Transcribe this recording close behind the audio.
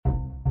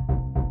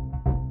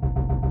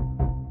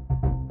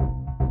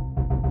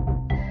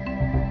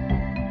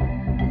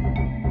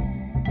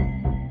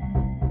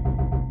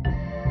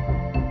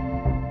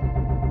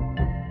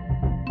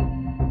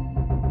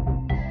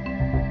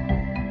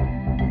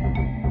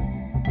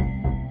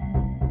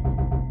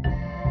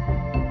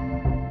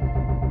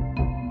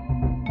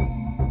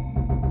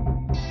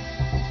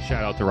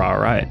Shout out to Raw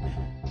Riot.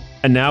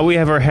 And now we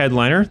have our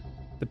headliner,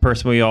 the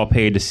person we all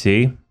paid to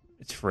see.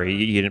 It's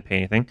free. You didn't pay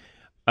anything.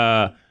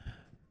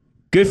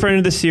 Good friend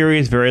of the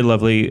series. Very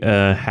lovely.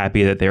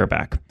 Happy that they are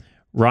back.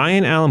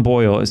 Ryan Allen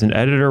Boyle is an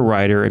editor,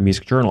 writer, and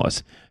music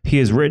journalist. He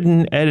has written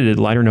and edited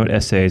liner note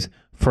essays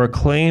for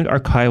acclaimed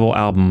archival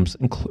albums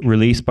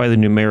released by the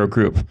Numero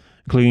Group,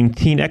 including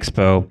Teen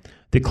Expo,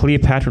 the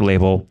Cleopatra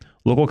label,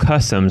 Local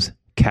Customs,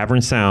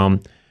 Cavern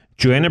Sound,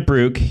 Joanna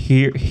Brooke,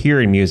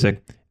 Hearing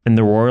Music, and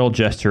the Royal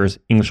Jesters,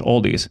 English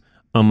Oldies,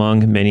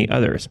 among many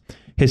others.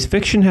 His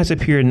fiction has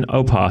appeared in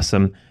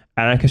Opossum,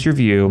 Atticus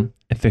Review,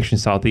 and Fiction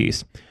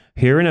Southeast.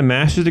 Here in a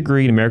master's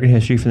degree in American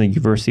history from the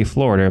University of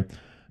Florida,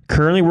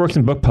 currently works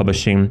in book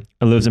publishing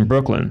and lives in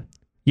Brooklyn.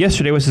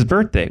 Yesterday was his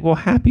birthday. Well,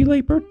 happy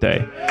late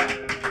birthday.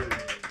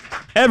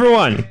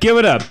 Everyone, give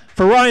it up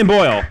for Ryan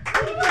Boyle.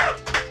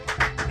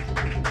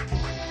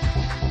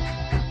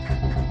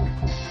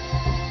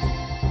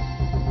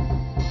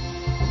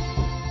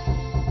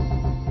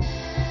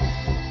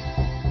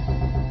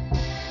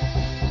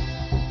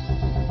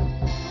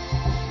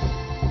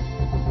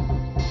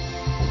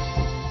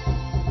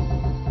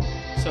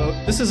 So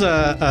this is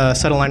a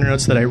set of liner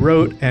notes that I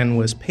wrote and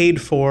was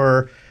paid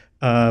for,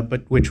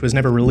 but which was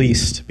never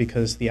released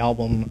because the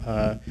album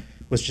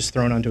was just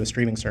thrown onto a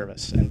streaming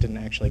service and didn't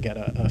actually get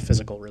a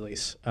physical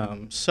release.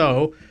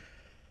 So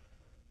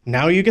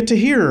now you get to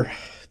hear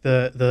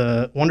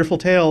the wonderful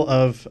tale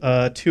of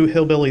two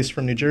hillbillies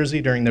from New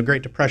Jersey during the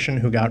Great Depression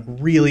who got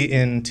really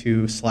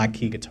into slack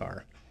key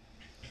guitar.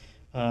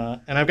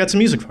 And I've got some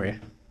music for you.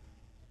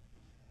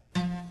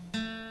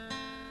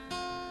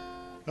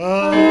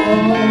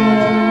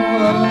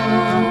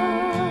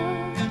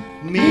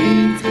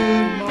 Means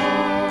good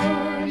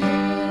morning.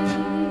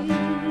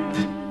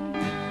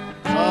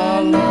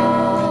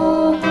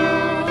 Aloha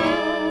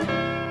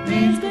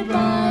means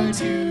goodbye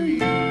to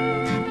you.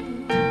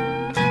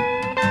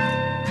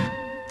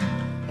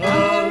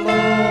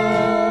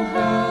 Aloha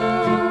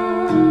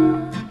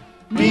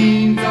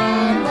means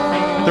I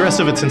love. The rest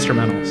of it's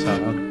instrumental, so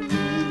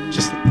I'll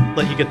just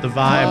let you get the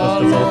vibe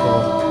of the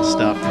vocal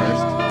stuff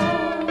first.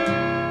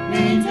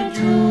 Means that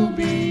you'll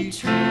be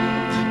true.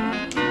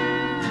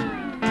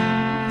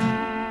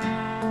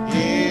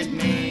 It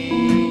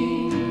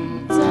means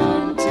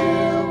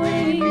until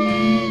we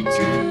meet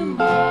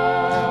tomorrow,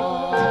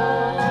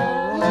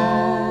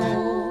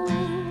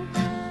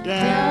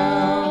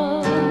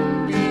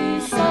 down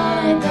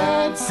beside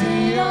that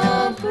sea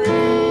of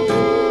green.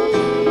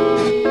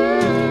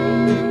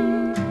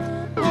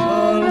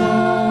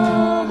 Aloha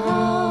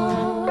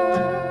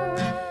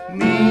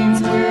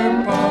means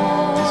we're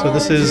born. So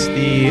this is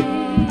the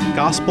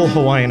Gospel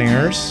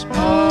Hawaiianaires.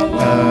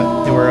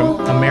 They were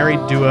a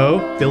married duo,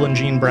 Bill and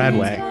Jean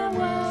Bradway.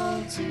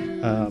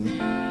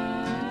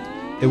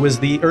 It was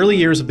the early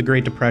years of the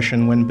Great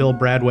Depression when Bill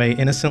Bradway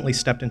innocently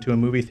stepped into a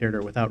movie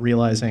theater without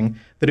realizing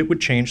that it would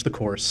change the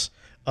course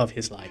of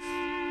his life.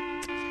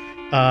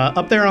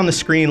 Up there on the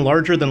screen,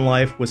 larger than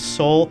life, was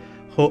Sol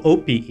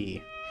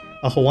Ho'opi'i,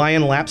 a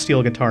Hawaiian lap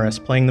steel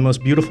guitarist playing the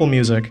most beautiful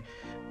music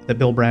that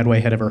Bill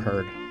Bradway had ever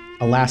heard.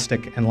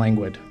 Elastic and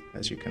languid,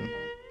 as you can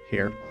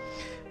hear.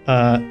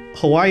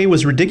 Hawaii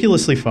was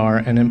ridiculously far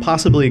and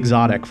impossibly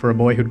exotic for a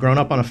boy who'd grown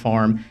up on a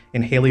farm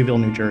in Haleyville,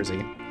 New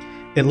Jersey.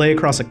 It lay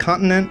across a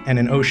continent and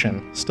an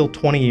ocean, still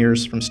 20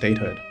 years from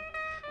statehood.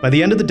 By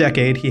the end of the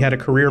decade, he had a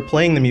career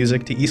playing the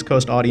music to East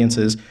Coast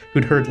audiences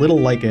who'd heard little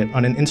like it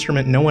on an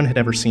instrument no one had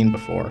ever seen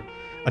before,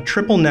 a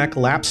triple-neck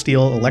lap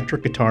steel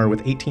electric guitar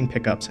with 18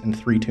 pickups and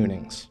 3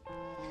 tunings.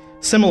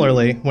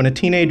 Similarly, when a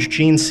teenage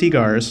Gene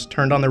Seegars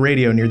turned on the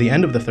radio near the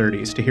end of the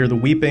 30s to hear the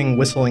weeping,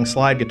 whistling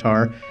slide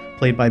guitar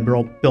played by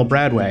Bill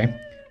Bradway,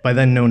 by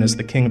then known as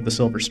the King of the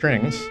Silver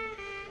Strings,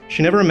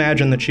 she never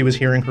imagined that she was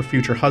hearing her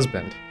future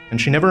husband, and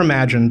she never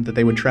imagined that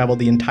they would travel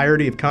the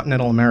entirety of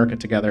continental America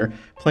together,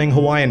 playing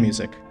Hawaiian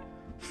music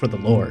for the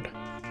Lord.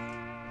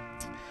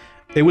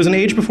 It was an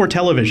age before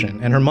television,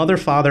 and her mother,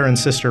 father, and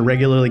sister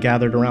regularly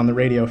gathered around the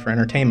radio for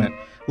entertainment,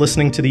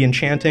 listening to the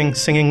enchanting,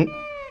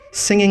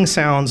 singing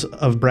sounds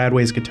of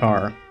Bradway's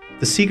guitar.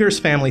 The Seegers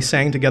family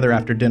sang together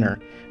after dinner,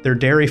 their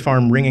dairy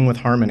farm ringing with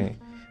harmony.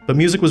 But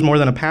music was more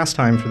than a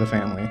pastime for the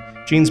family.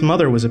 Jean's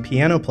mother was a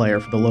piano player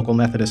for the local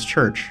Methodist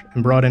church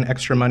and brought in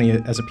extra money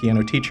as a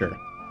piano teacher.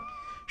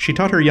 She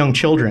taught her young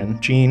children,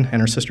 Jean and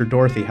her sister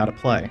Dorothy, how to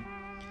play.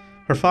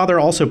 Her father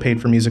also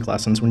paid for music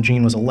lessons when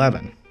Jean was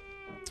 11.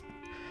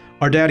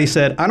 Our daddy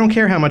said, "I don't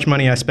care how much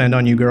money I spend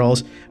on you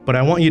girls, but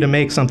I want you to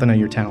make something of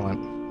your talent."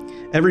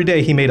 Every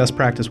day he made us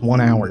practice 1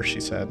 hour,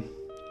 she said.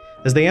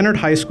 As they entered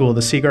high school,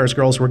 the Seegars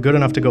girls were good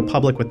enough to go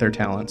public with their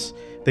talents.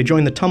 They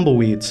joined the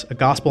Tumbleweeds, a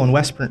gospel and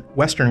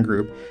western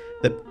group,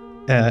 that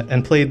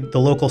and played the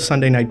local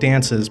Sunday night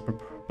dances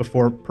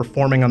before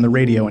performing on the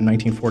radio in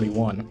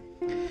 1941.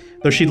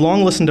 Though she'd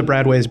long listened to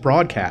Bradway's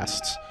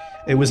broadcasts,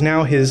 it was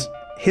now his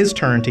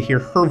turn to hear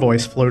her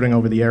voice floating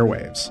over the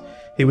airwaves.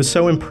 He was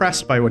so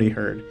impressed by what he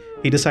heard,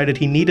 he decided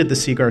he needed the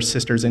Seegars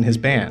sisters in his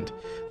band,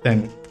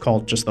 then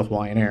called just the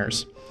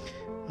Hawaiianaires.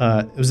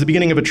 It was the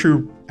beginning of a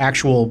true,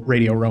 actual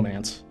radio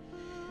romance.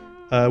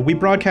 We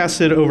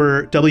broadcasted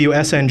over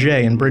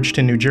WSNJ in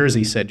Bridgeton, New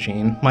Jersey, said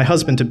Gene. My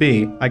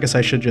husband-to-be, I guess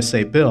I should just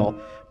say Bill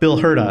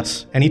heard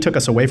us, and he took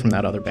us away from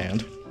that other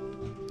band.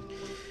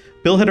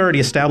 Bill had already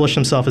established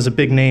himself as a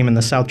big name in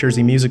the South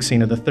Jersey music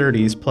scene of the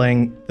 30s,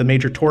 playing the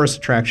major tourist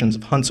attractions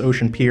of Hunt's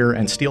Ocean Pier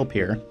and Steel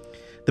Pier.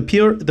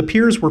 The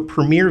piers were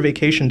premier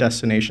vacation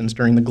destinations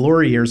during the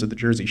glory years of the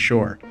Jersey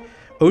Shore.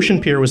 Ocean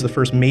Pier was the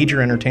first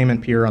major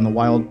entertainment pier on the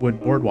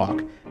Wildwood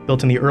Boardwalk,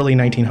 built in the early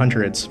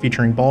 1900s,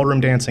 featuring ballroom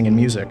dancing and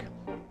music.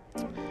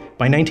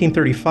 By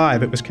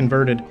 1935, it was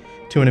converted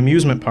to an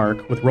amusement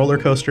park with roller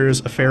coasters,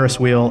 a Ferris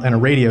wheel, and a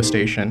radio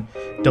station,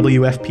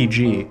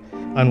 WFPG,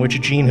 on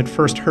which Gene had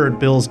first heard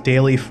Bill's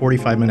daily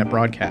 45-minute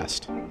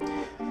broadcast.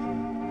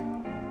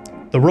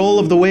 The roll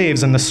of the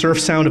waves and the surf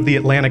sound of the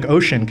Atlantic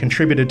Ocean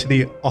contributed to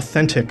the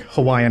authentic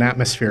Hawaiian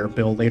atmosphere,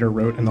 Bill later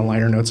wrote in the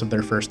liner notes of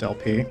their first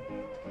LP.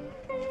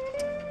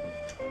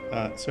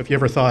 So if you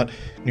ever thought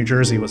New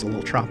Jersey was a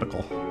little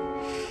tropical,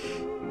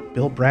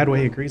 Bill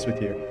Bradway agrees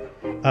with you.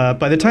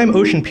 By the time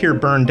Ocean Pier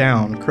burned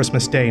down,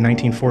 Christmas Day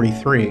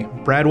 1943,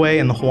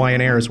 Bradway and the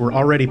Hawaiianaires were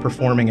already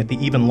performing at the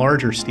even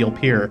larger Steel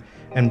Pier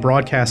and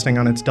broadcasting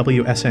on its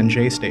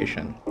WSNJ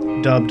station.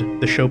 Dubbed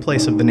the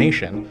showplace of the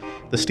nation,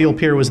 the Steel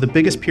Pier was the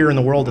biggest pier in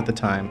the world at the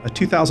time, a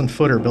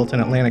 2,000-footer built in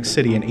Atlantic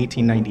City in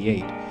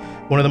 1898.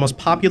 One of the most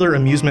popular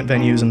amusement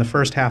venues in the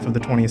first half of the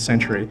 20th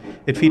century,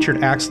 it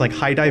featured acts like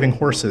high-diving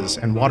horses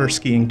and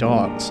water-skiing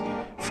dogs,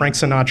 Frank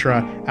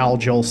Sinatra, Al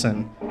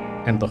Jolson,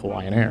 and the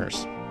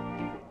Hawaiianaires.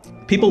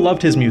 People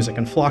loved his music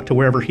and flocked to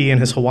wherever he and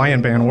his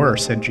Hawaiian band were,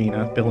 said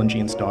Gina, Bill and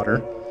Gene's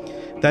daughter.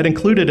 That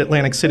included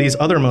Atlantic City's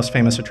other most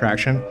famous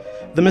attraction,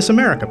 the Miss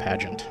America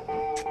pageant.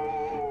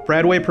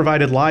 Bradway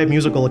provided live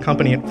musical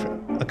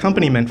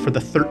accompaniment for the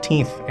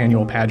 13th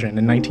annual pageant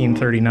in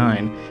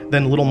 1939,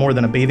 then little more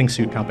than a bathing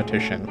suit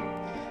competition.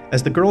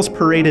 As the girls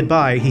paraded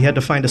by, he had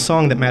to find a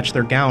song that matched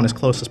their gown as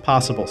close as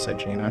possible, said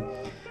Gina.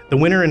 The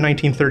winner in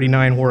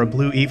 1939 wore a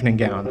blue evening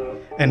gown,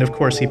 and of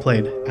course he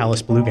played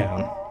Alice Blue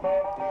Gown.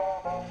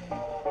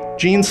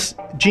 Gene,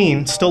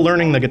 still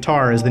learning the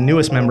guitar as the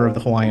newest member of the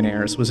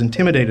Hawaiianaires, was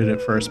intimidated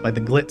at first by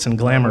the glitz and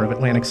glamour of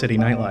Atlantic City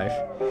nightlife.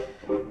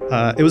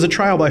 It was a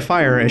trial by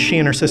fire, as she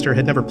and her sister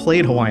had never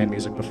played Hawaiian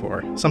music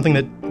before, something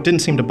that didn't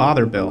seem to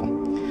bother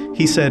Bill.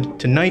 He said,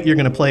 "Tonight you're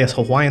going to play a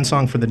Hawaiian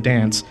song for the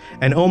dance,"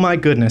 and oh my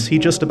goodness, he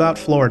just about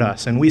floored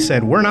us, and we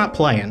said, "We're not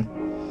playing."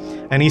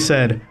 And he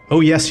said, "Oh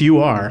yes, you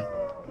are."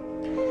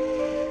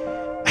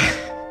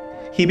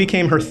 He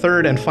became her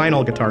third and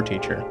final guitar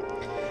teacher.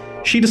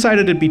 She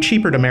decided it'd be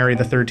cheaper to marry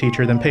the third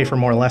teacher than pay for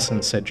more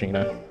lessons, said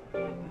Gina.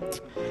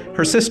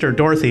 Her sister,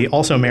 Dorothy,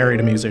 also married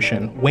a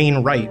musician,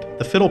 Wayne Wright,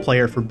 the fiddle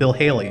player for Bill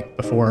Haley,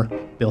 before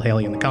Bill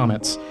Haley and the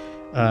Comets,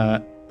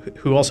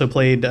 who also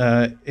played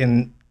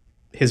in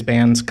his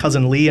bands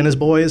Cousin Lee and His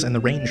Boys and the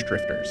Range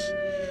Drifters.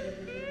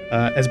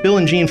 As Bill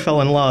and Gene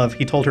fell in love,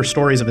 he told her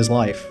stories of his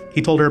life.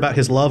 He told her about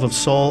his love of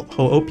soul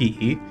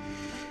ho'opi'i.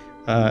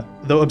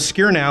 Though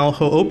obscure now,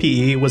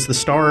 ho'opi'i was a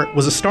star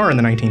in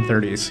the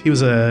 1930s. He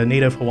was a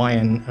native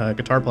Hawaiian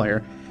guitar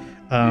player,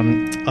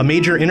 a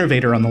major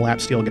innovator on the lap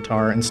steel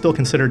guitar, and still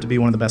considered to be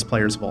one of the best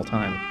players of all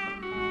time.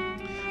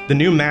 The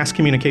new mass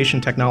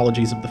communication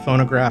technologies of the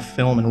phonograph,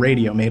 film, and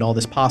radio made all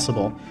this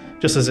possible,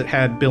 just as it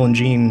had Bill and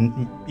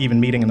Gene even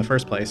meeting in the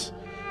first place.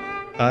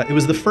 It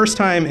was the first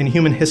time in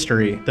human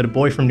history that a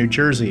boy from New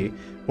Jersey,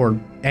 or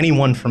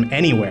anyone from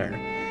anywhere,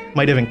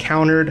 might have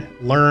encountered,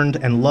 learned,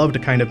 and loved a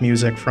kind of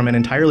music from an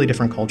entirely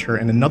different culture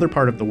in another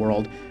part of the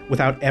world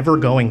without ever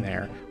going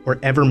there or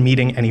ever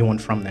meeting anyone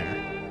from there.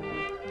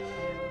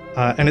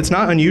 And it's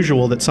not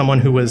unusual that someone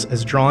who was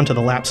as drawn to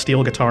the lap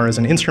steel guitar as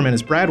an instrument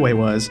as Bradway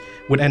was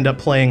would end up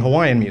playing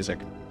Hawaiian music,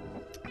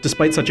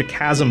 despite such a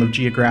chasm of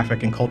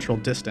geographic and cultural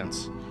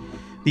distance.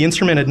 The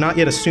instrument had not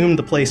yet assumed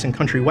the place in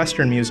country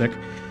western music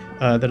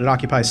that it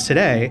occupies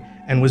today,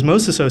 and was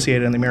most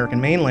associated in the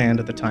American mainland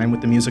at the time with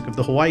the music of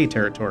the Hawaii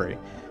Territory,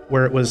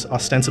 where it was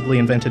ostensibly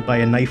invented by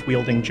a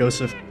knife-wielding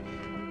Joseph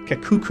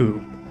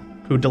Kekuku,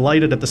 who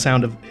delighted at the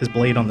sound of his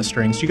blade on the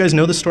strings. Do you guys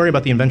know the story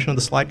about the invention of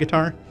the slide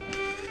guitar?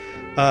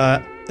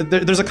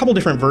 There's a couple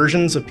different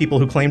versions of people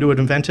who claim to have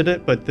invented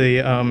it, but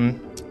the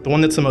one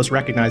that's the most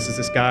recognized is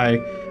this guy,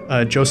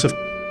 Joseph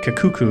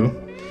Kekuku,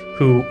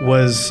 who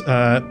was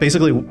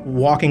basically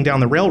walking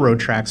down the railroad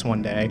tracks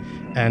one day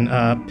and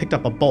picked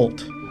up a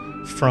bolt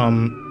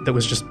that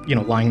was just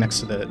lying next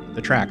to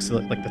the tracks,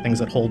 like the things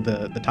that hold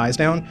the ties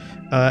down,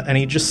 and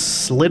he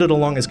just slid it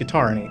along his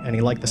guitar, and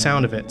he liked the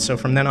sound of it. So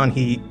from then on,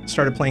 he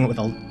started playing it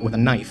with a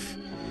knife,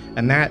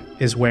 and that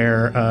is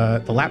where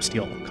the lap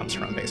steel comes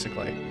from,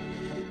 basically.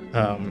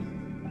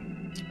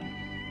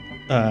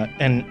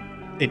 And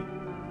it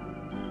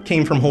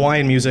came from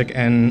Hawaiian music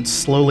and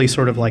slowly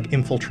sort of like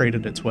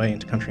infiltrated its way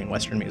into country and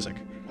western music.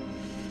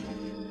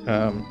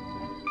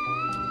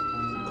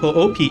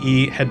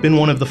 Ho'opi'i had been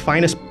one of the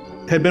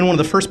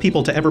first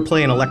people to ever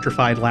play an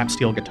electrified lap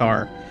steel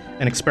guitar,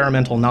 an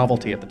experimental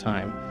novelty at the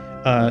time.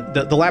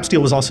 The lap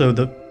steel was also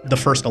the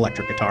first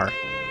electric guitar.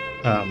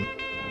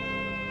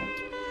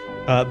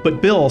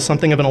 But Bill,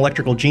 something of an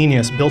electrical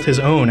genius, built his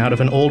own out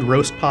of an old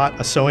roast pot,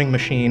 a sewing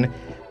machine,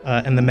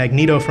 and the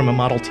magneto from a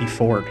Model T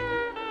Ford.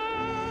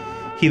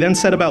 He then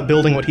set about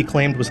building what he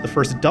claimed was the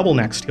first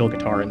double-neck steel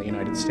guitar in the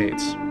United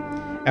States.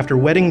 After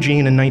wedding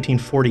Jean in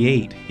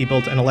 1948, he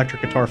built an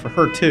electric guitar for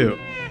her too,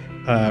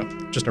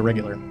 just a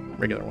regular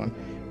one,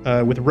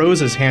 with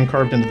roses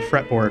hand-carved into the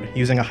fretboard,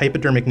 using a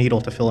hypodermic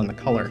needle to fill in the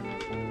color.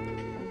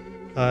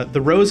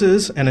 The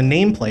roses and a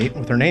nameplate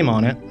with her name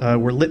on it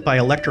were lit by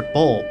electric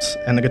bulbs,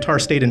 and the guitar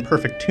stayed in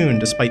perfect tune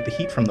despite the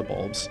heat from the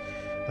bulbs,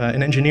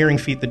 an engineering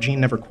feat that Jean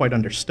never quite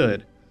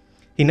understood.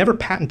 He never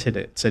patented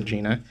it, said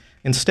Gina.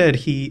 Instead,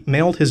 he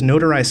mailed his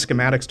notarized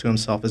schematics to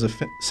himself as a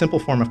simple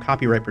form of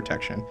copyright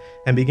protection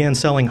and began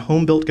selling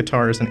home-built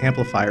guitars and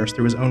amplifiers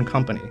through his own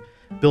company,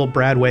 Bill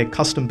Bradway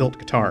Custom-Built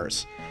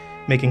Guitars,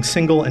 making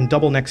single and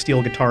double-neck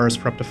steel guitars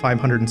for up to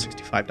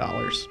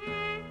 $565.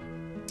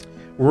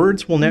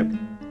 Words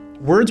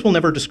will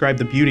never describe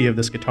the beauty of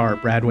this guitar,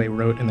 Bradway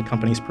wrote in the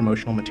company's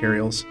promotional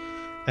materials.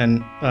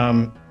 And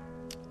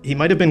he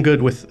might have been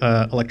good with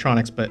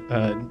electronics, but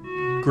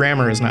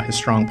grammar is not his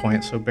strong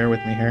point, so bear with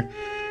me here.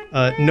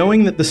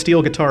 Knowing that the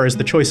steel guitar is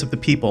the choice of the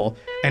people,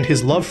 and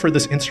his love for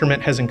this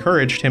instrument has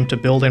encouraged him to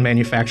build and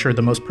manufacture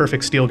the most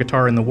perfect steel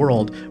guitar in the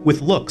world,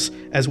 with looks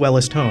as well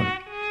as tone.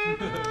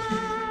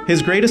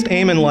 His greatest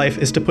aim in life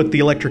is to put the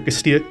electric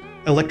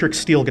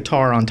steel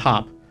guitar on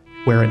top,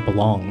 where it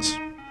belongs.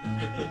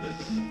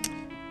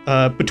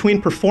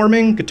 Between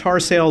performing, guitar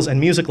sales, and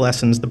music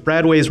lessons, the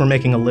Bradways were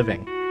making a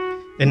living.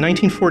 In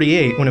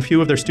 1948, when a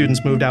few of their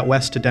students moved out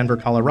west to Denver,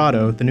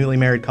 Colorado, the newly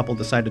married couple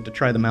decided to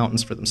try the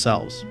mountains for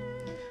themselves.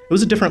 It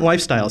was a different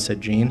lifestyle,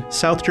 said Jean.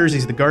 South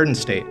Jersey's the Garden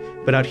State,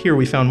 but out here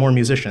we found more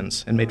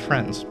musicians and made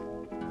friends.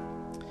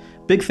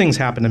 Big things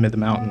happened amid the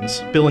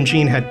mountains. Bill and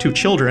Jean had 2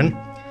 children,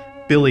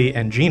 Billy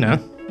and Gina.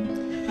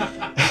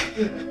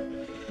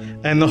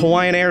 And the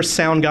Hawaiianaires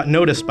sound got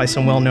noticed by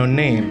some well-known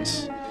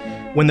names.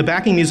 When the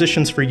backing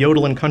musicians for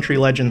yodel and country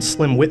legends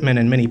Slim Whitman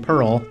and Minnie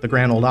Pearl, the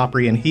Grand Ole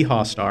Opry and Hee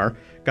Haw star,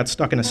 got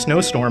stuck in a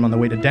snowstorm on the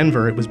way to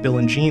Denver, it was Bill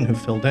and Jean who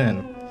filled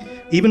in.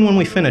 Even when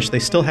we finished, they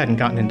still hadn't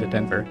gotten into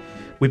Denver.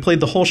 We played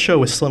the whole show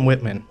with Slim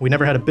Whitman. We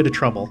never had a bit of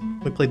trouble.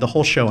 We played the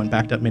whole show and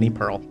backed up Minnie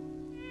Pearl.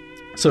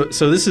 So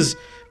this is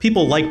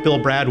people like Bill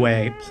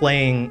Bradway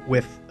playing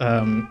with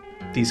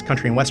these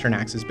country and western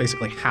acts is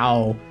basically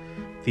how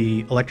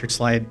the electric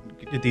slide,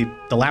 the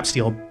lap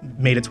steel,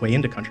 made its way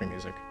into country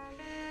music.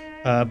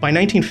 By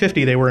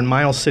 1950, they were in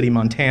Miles City,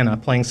 Montana,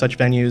 playing such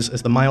venues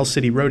as the Miles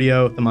City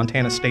Rodeo, the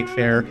Montana State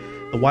Fair,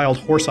 the Wild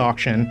Horse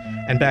Auction,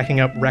 and backing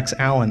up Rex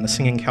Allen, the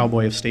singing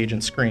cowboy of stage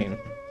and screen.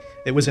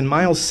 It was in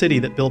Miles City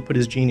that Bill put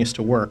his genius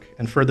to work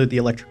and furthered the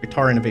electric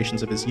guitar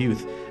innovations of his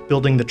youth,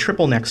 building the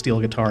triple-neck steel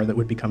guitar that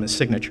would become his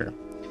signature.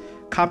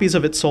 Copies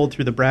of it sold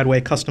through the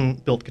Bradway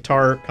Custom-Built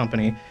Guitar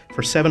Company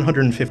for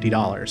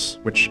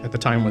 $750, which at the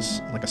time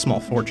was like a small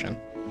fortune.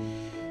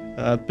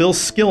 Bill's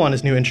skill on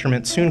his new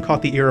instrument soon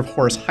caught the ear of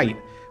Horace Heidt,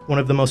 one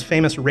of the most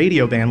famous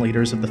radio band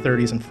leaders of the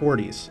 30s and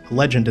 40s, a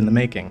legend in the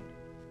making.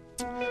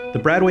 The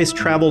Bradways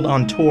traveled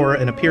on tour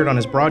and appeared on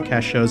his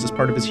broadcast shows as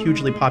part of his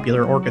hugely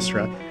popular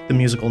orchestra, the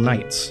Musical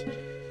Knights.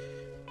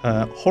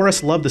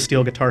 Horace loved the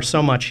steel guitar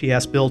so much he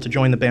asked Bill to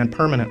join the band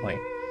permanently,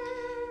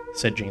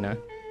 said Gina.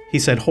 He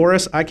said,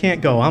 "Horace, I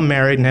can't go. I'm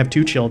married and have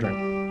 2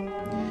 children."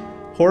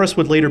 Horace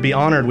would later be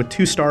honored with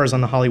 2 stars on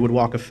the Hollywood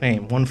Walk of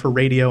Fame, one for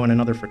radio and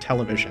another for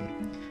television.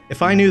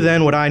 If I knew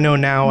then what I know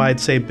now, I'd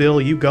say,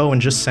 "Bill, you go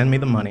and just send me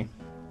the money."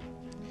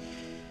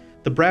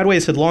 The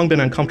Bradways had long been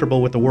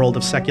uncomfortable with the world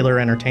of secular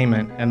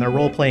entertainment and their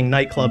role-playing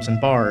nightclubs and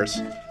bars,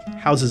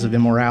 houses of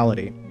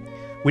immorality.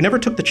 "We never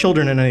took the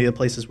children in any of the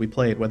places we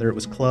played, whether it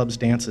was clubs,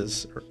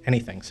 dances, or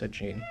anything," said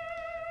Jean.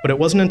 But it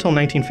wasn't until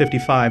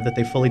 1955 that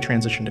they fully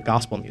transitioned to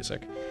gospel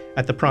music,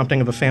 at the prompting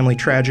of a family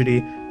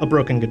tragedy, a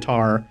broken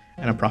guitar,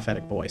 and a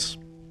prophetic voice.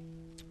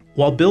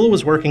 While Bill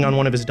was working on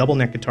one of his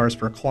double-neck guitars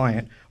for a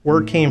client,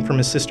 word came from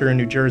his sister in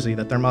New Jersey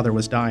that their mother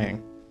was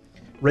dying.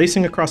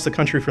 Racing across the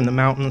country from the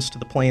mountains to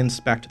the plains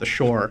back to the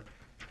shore,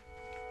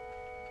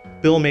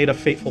 Bill made a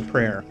fateful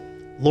prayer.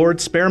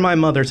 "Lord, spare my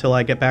mother till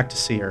I get back to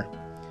see her."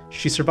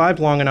 She survived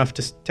long enough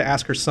to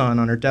ask her son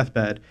on her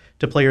deathbed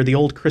to play her the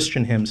old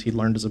Christian hymns he'd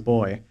learned as a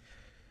boy.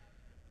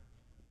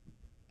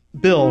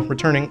 Bill,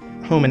 returning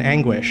home in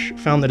anguish,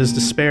 found that his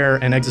despair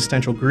and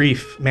existential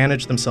grief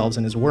managed themselves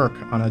in his work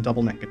on a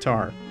double-neck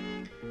guitar.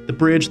 The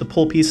bridge, the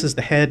pull pieces,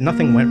 the head,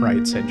 nothing went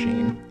right, said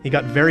Jean. He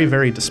got very,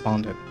 very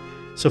despondent.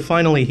 So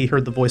finally he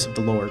heard the voice of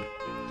the Lord.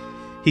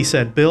 He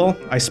said, "Bill,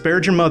 I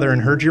spared your mother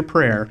and heard your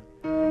prayer.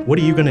 What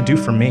are you going to do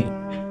for me?"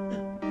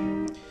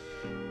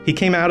 He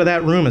came out of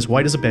that room as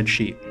white as a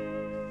bedsheet.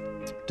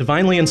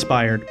 Divinely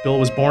inspired, Bill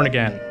was born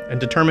again and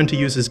determined to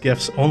use his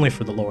gifts only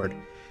for the Lord,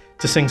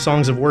 to sing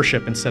songs of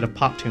worship instead of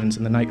pop tunes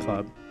in the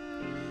nightclub.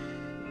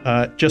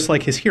 Just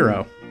like his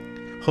hero,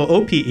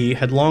 Ho'opi'i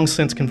had long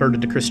since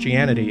converted to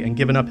Christianity and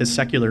given up his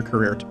secular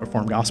career to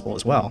perform gospel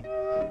as well.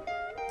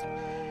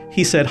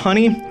 He said,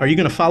 "Honey, are you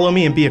going to follow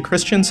me and be a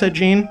Christian?" said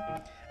Jean.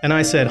 And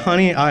I said,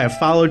 "Honey, I have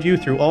followed you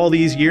through all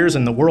these years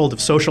in the world of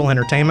social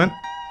entertainment."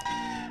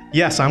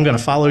 Yes, I'm going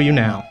to follow you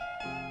now.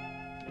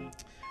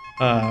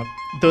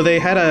 Though they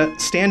had a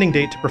standing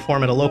date to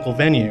perform at a local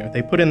venue,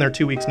 they put in their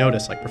 2 weeks'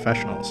 notice like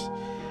professionals.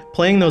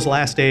 Playing those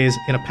last days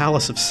in a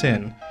palace of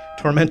sin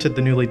tormented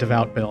the newly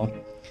devout Bill,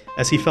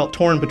 as he felt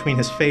torn between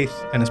his faith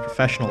and his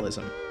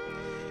professionalism.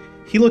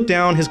 He looked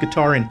down his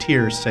guitar in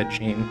tears, said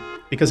Jean,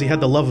 because he had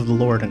the love of the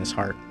Lord in his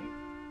heart.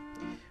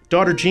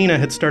 Daughter Gina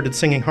had started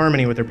singing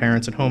harmony with her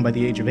parents at home by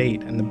the age of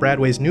 8, and the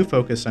Bradways' new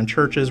focus on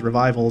churches,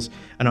 revivals,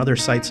 and other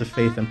sites of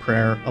faith and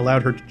prayer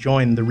allowed her to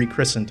join the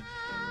rechristened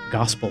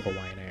Gospel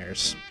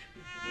Hawaiianaires.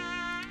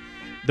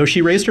 Though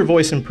she raised her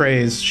voice in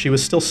praise, she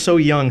was still so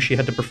young she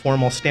had to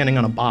perform while standing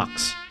on a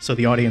box so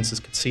the audiences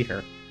could see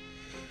her.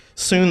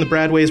 Soon, the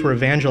Bradways were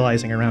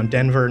evangelizing around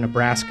Denver,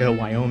 Nebraska,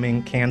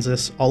 Wyoming,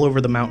 Kansas, all over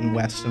the Mountain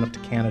West and up to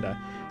Canada,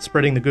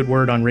 spreading the good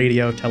word on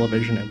radio,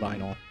 television, and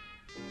vinyl.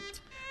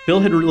 Bill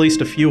had released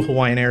a few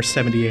Hawaiianaires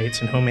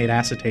 78s and homemade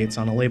acetates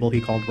on a label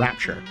he called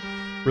Rapture,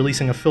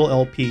 releasing a full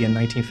LP in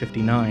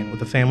 1959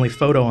 with a family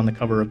photo on the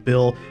cover of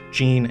Bill,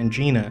 Jean, and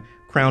Gina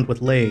crowned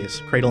with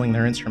leis, cradling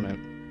their instrument.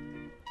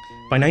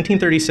 By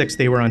 1936,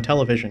 they were on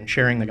television,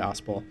 sharing the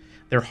gospel.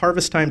 Their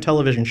Harvest Time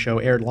television show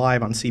aired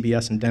live on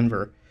CBS in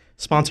Denver,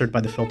 sponsored by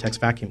the Filtex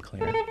vacuum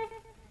cleaner.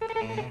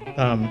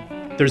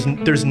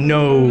 There's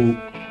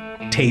no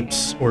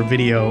tapes or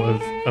video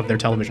of their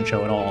television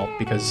show at all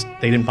because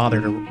they didn't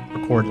bother to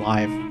record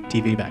live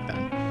TV back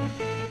then.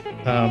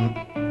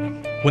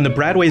 When the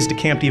Bradways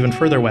decamped even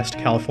further west to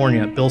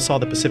California, Bill saw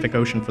the Pacific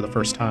Ocean for the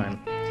first time.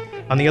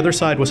 On the other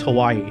side was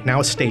Hawaii, now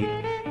a state,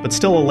 but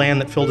still a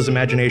land that filled his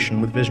imagination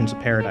with visions of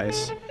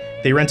paradise.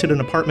 They rented an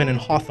apartment in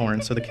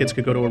Hawthorne so the kids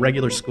could go to a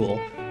regular school,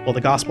 while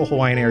the Gospel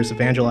Hawaiianaires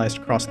evangelized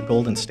across the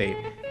Golden State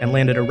and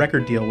landed a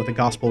record deal with a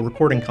gospel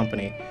recording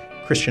company,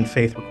 Christian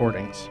Faith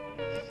Recordings.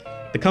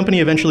 The company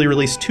eventually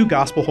released 2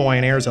 Gospel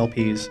Hawaiianaires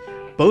LPs,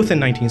 both in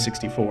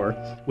 1964,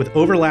 with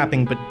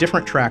overlapping but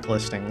different track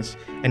listings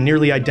and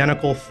nearly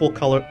identical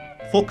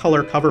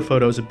full-color cover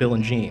photos of Bill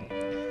and Jean,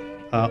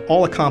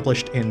 all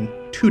accomplished in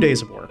 2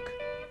 days of work.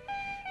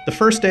 The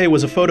first day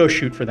was a photo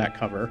shoot for that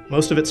cover,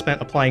 most of it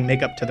spent applying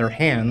makeup to their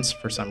hands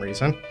for some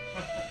reason.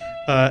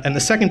 And the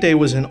second day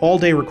was an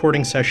all-day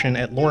recording session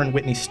at Lauren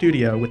Whitney's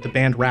studio with the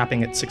band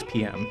rapping at 6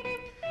 p.m.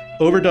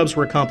 Overdubs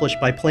were accomplished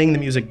by playing the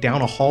music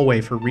down a hallway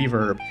for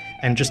reverb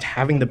and just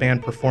having the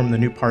band perform the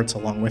new parts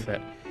along with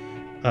it.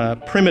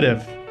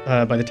 Primitive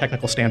by the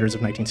technical standards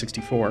of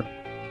 1964.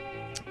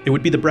 It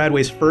would be the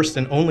Bradways' first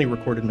and only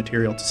recorded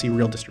material to see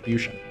real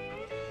distribution.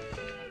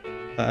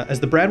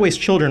 As the Bradways'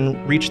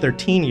 children reached their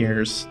teen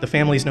years, the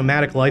family's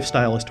nomadic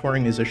lifestyle as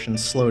touring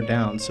musicians slowed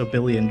down so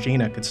Billy and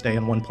Gina could stay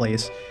in one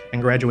place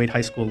and graduate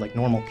high school like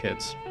normal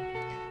kids.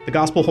 The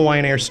Gospel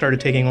Hawaiianaires started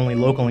taking only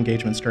local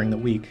engagements during the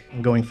week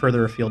and going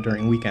further afield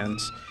during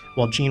weekends,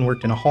 while Jean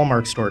worked in a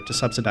Hallmark store to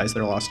subsidize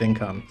their lost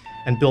income,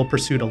 and Bill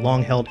pursued a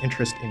long-held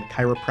interest in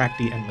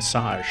chiropractic and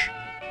massage.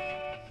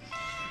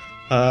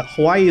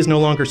 Hawaii is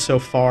no longer so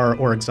far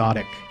or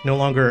exotic, no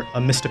longer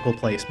a mystical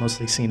place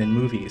mostly seen in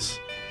movies.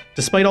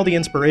 Despite all the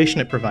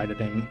inspiration it provided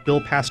him, Bill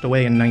passed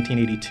away in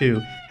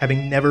 1982,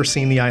 having never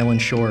seen the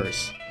island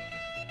shores.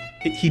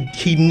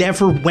 He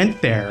never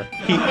went there.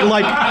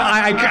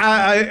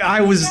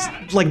 I was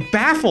like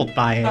baffled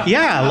by it.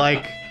 Yeah,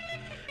 like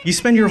you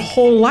spend your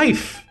whole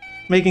life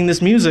making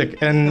this music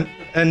and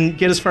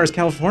get as far as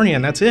California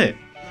and that's it.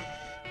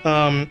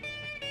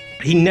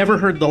 He never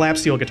heard the lap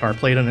steel guitar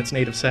played in its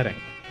native setting.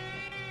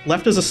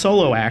 Left as a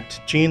solo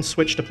act, Gene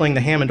switched to playing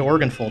the Hammond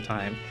organ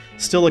full-time,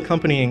 still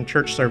accompanying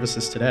church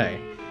services today.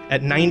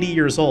 At 90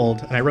 years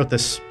old, and I wrote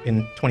this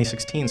in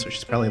 2016, so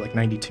she's probably like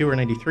 92 or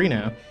 93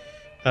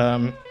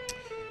 now,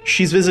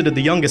 she's visited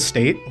the youngest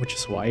state, which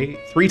is Hawaii,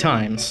 3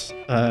 times,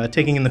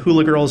 taking in the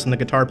hula girls and the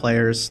guitar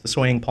players, the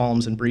swaying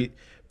palms and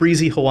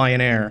breezy Hawaiian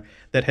air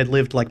that had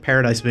lived like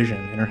paradise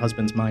vision in her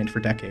husband's mind for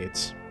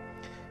decades.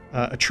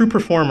 A true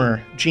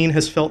performer, Gene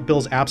has felt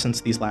Bill's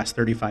absence these last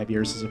 35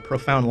 years as a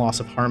profound loss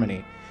of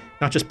harmony,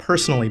 not just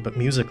personally, but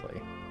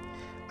musically.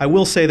 I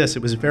will say this,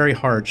 it was very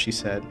hard, she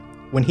said.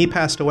 When he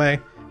passed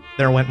away,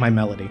 there went my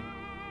melody.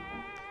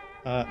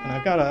 And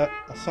I've got a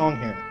song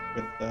here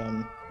with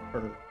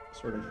her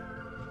sort of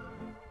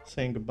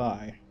saying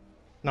goodbye.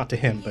 Not to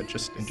him, but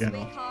just in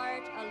general.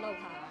 Sweetheart,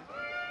 aloha.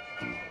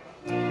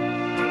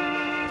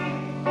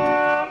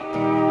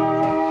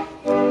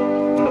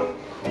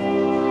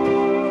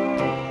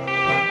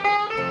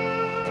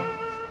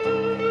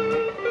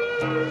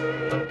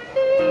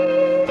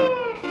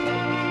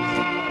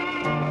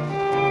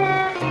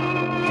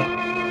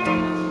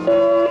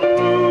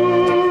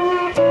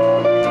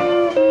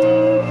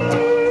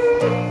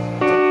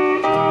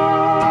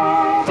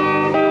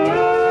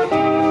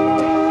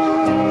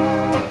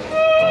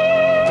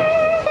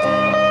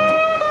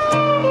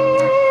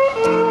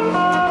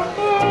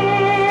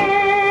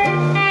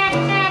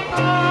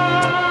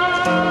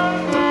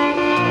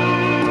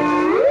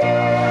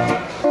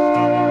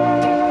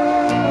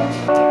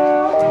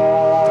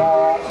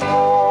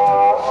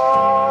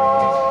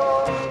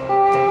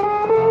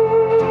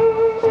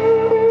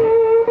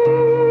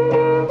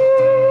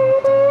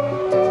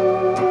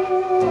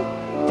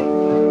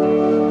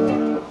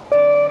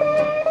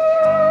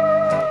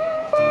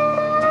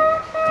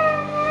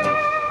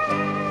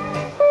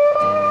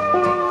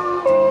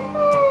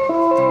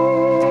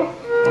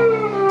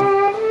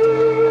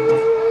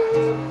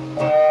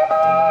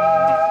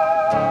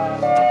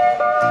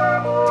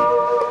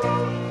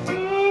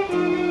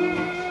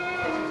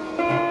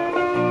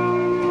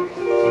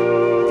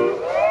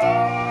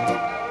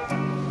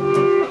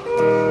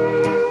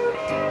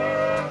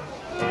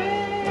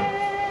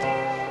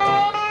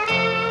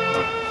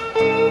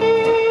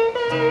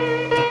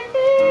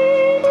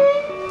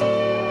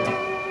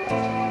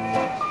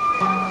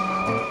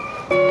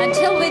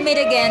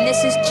 meet again,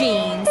 this is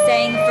Jean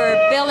saying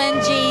for Bill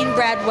and Jean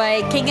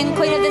Bradway, King and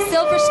Queen of the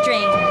Silver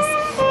Strings,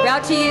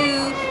 brought to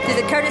you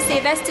through the courtesy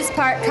of Estes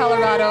Park,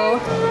 Colorado.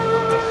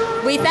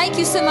 We thank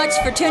you so much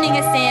for tuning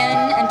us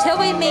in. Until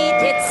we meet,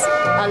 it's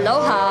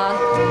aloha.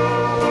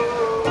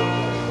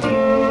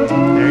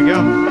 There you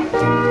go.